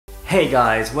Hey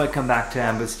guys, welcome back to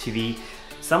AmbossTV.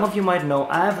 Some of you might know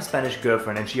I have a Spanish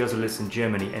girlfriend and she also lives in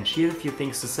Germany, and she has a few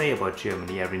things to say about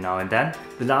Germany every now and then.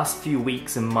 The last few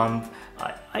weeks and month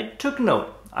I took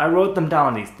note. I wrote them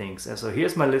down, these things, and so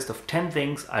here's my list of 10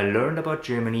 things I learned about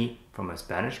Germany from my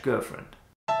Spanish girlfriend.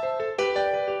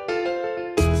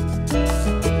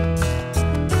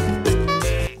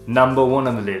 Number 1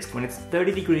 on the list. When it's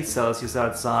 30 degrees Celsius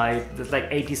outside, that's like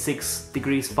 86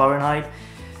 degrees Fahrenheit,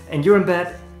 and you're in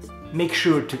bed, make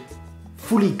sure to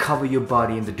fully cover your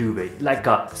body in the duvet, like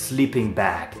a sleeping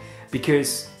bag.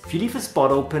 Because if you leave a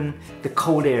spot open, the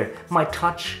cold air might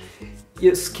touch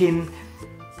your skin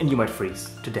and you might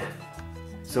freeze to death.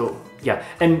 So yeah,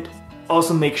 and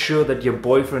also make sure that your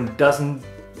boyfriend doesn't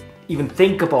even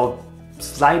think about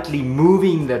slightly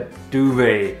moving that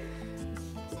duvet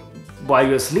while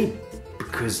you're asleep,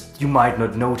 because you might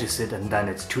not notice it and then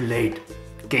it's too late.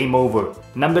 Game over.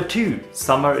 Number 2,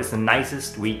 summer is the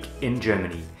nicest week in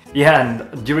Germany. Yeah,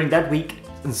 and during that week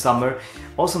in summer,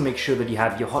 also make sure that you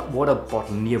have your hot water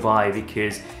bottle nearby,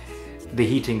 because the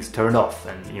heating's turned off,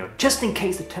 and just in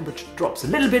case the temperature drops a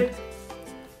little bit,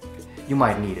 you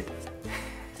might need it.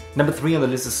 Number 3 on the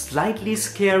list is slightly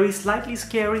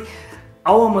scary.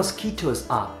 Our mosquitoes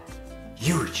are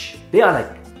huge. They are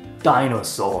like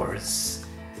dinosaurs.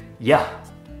 Yeah,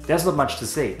 there's not much to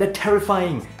say. They're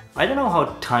terrifying. I don't know how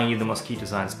tiny the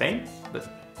mosquitoes are in Spain, but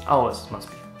ours must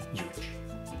be huge.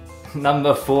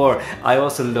 Number 4, I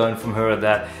also learned from her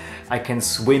that I can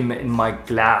swim in my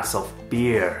glass of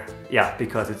beer. Yeah,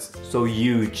 because it's so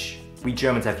huge. We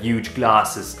Germans have huge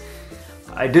glasses.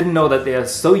 I didn't know that they are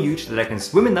so huge that I can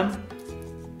swim in them,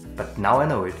 but now I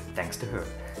know it, thanks to her.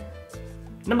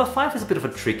 Number 5 is a bit of a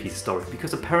tricky story,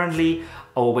 because apparently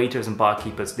our waiters and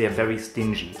barkeepers, they are very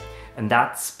stingy. And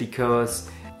that's because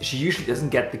she usually doesn't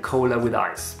get the cola with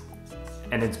ice.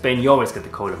 And in Spain you always get the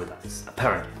cola with ice,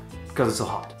 apparently, because it's so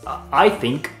hot. I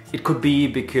think it could be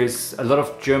because a lot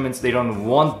of Germans, they don't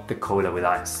want the cola with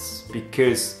ice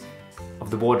because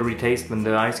of the watery taste when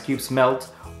the ice cubes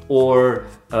melt, or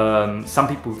some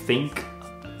people think,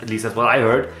 at least that's what I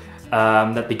heard,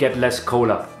 that they get less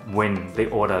cola when they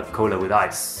order cola with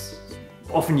ice.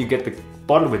 Often you get the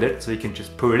bottle with it, so you can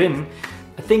just pour it in.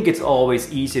 I think it's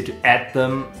always easier to add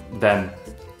them than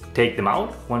take them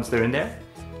out once they're in there,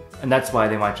 and that's why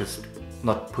they might just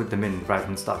not put them in right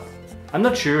from the start. I'm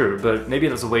not sure, but maybe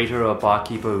there's a waiter or a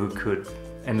barkeeper who could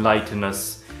enlighten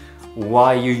us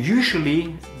why you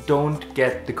usually don't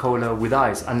get the cola with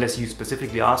ice unless you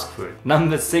specifically ask for it.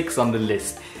 Number 6 on the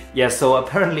list. Yeah, so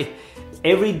apparently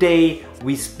every day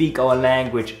we speak our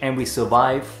language and we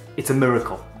survive, it's a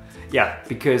miracle. Yeah,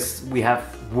 because we have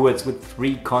words with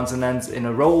 3 consonants in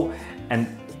a row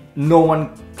and no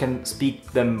one can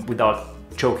speak them without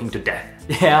choking to death.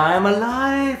 Yeah, I'm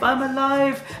alive,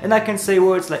 and I can say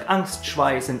words like Angst,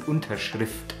 Schweiß and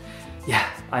Unterschrift. Yeah,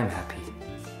 I'm happy.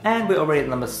 And we're already at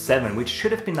number 7, which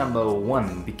should have been number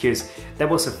 1, because that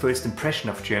was her first impression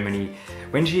of Germany.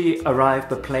 When she arrived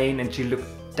by plane and she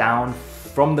looked down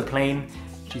from the plane,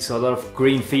 she saw a lot of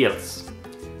green fields.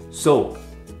 So,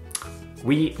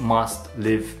 we must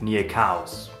live near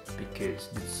cows, because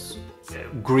it's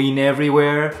green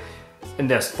everywhere and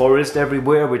there's forest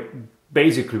everywhere, with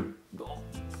basically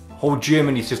whole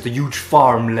Germany is just a huge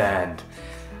farmland.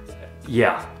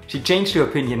 Yeah, she changed her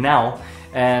opinion now,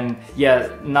 and yeah,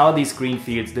 now these green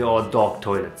fields, they're all dog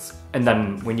toilets, and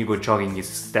then when you go jogging you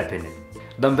step in it.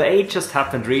 Number 8 just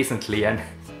happened recently, and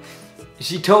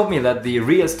she told me that the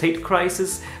real estate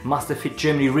crisis must have hit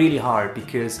Germany really hard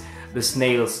because the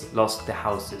snails lost their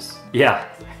houses. Yeah.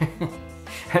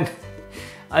 And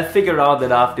I figured out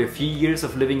that after a few years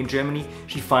of living in Germany,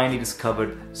 she finally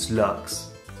discovered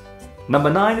slugs. Number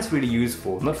 9 is really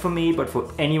useful, not for me, but for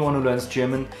anyone who learns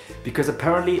German, because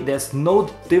apparently there's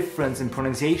no difference in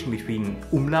pronunciation between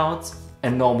umlauts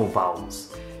and normal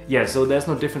vowels. Yeah, so there's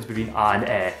no difference between A and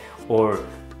E, or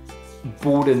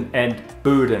Boden and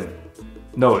Böden.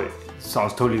 No, it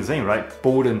sounds totally the same, right?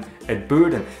 Boden and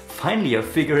Böden. Finally I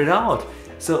figured it out.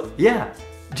 So yeah,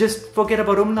 just forget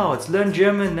about umlauts, learn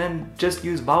German and just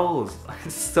use vowels.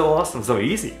 It's so awesome, so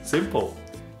easy, simple.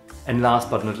 And last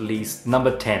but not least,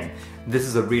 number 10. This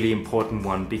is a really important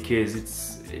one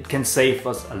because it can save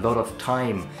us a lot of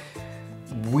time.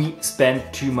 We spend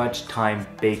too much time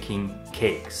baking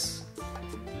cakes.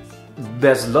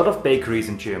 There's a lot of bakeries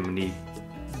in Germany.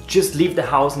 Just leave the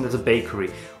house and there's a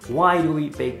bakery. Why do we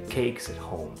bake cakes at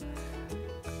home?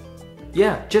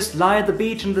 Yeah, just lie at the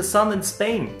beach in the sun in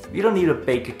Spain. You don't need to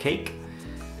bake a cake.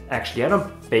 Actually, I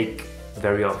don't bake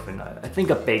very often. I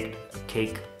think I baked a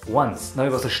cake once. No,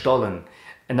 it was a Stollen.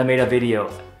 And I made a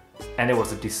video. and it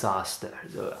was a disaster.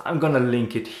 So I'm gonna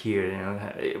link it here, you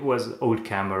know, it was old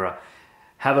camera.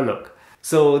 Have a look.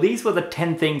 So these were the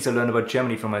 10 things I learned about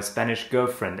Germany from my Spanish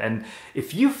girlfriend, and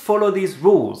if you follow these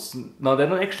rules, no, they're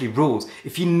not actually rules,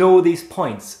 if you know these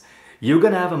points, you're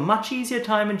gonna have a much easier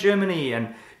time in Germany,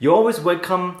 and you're always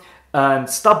welcome, and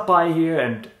stop by here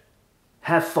and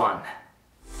have fun.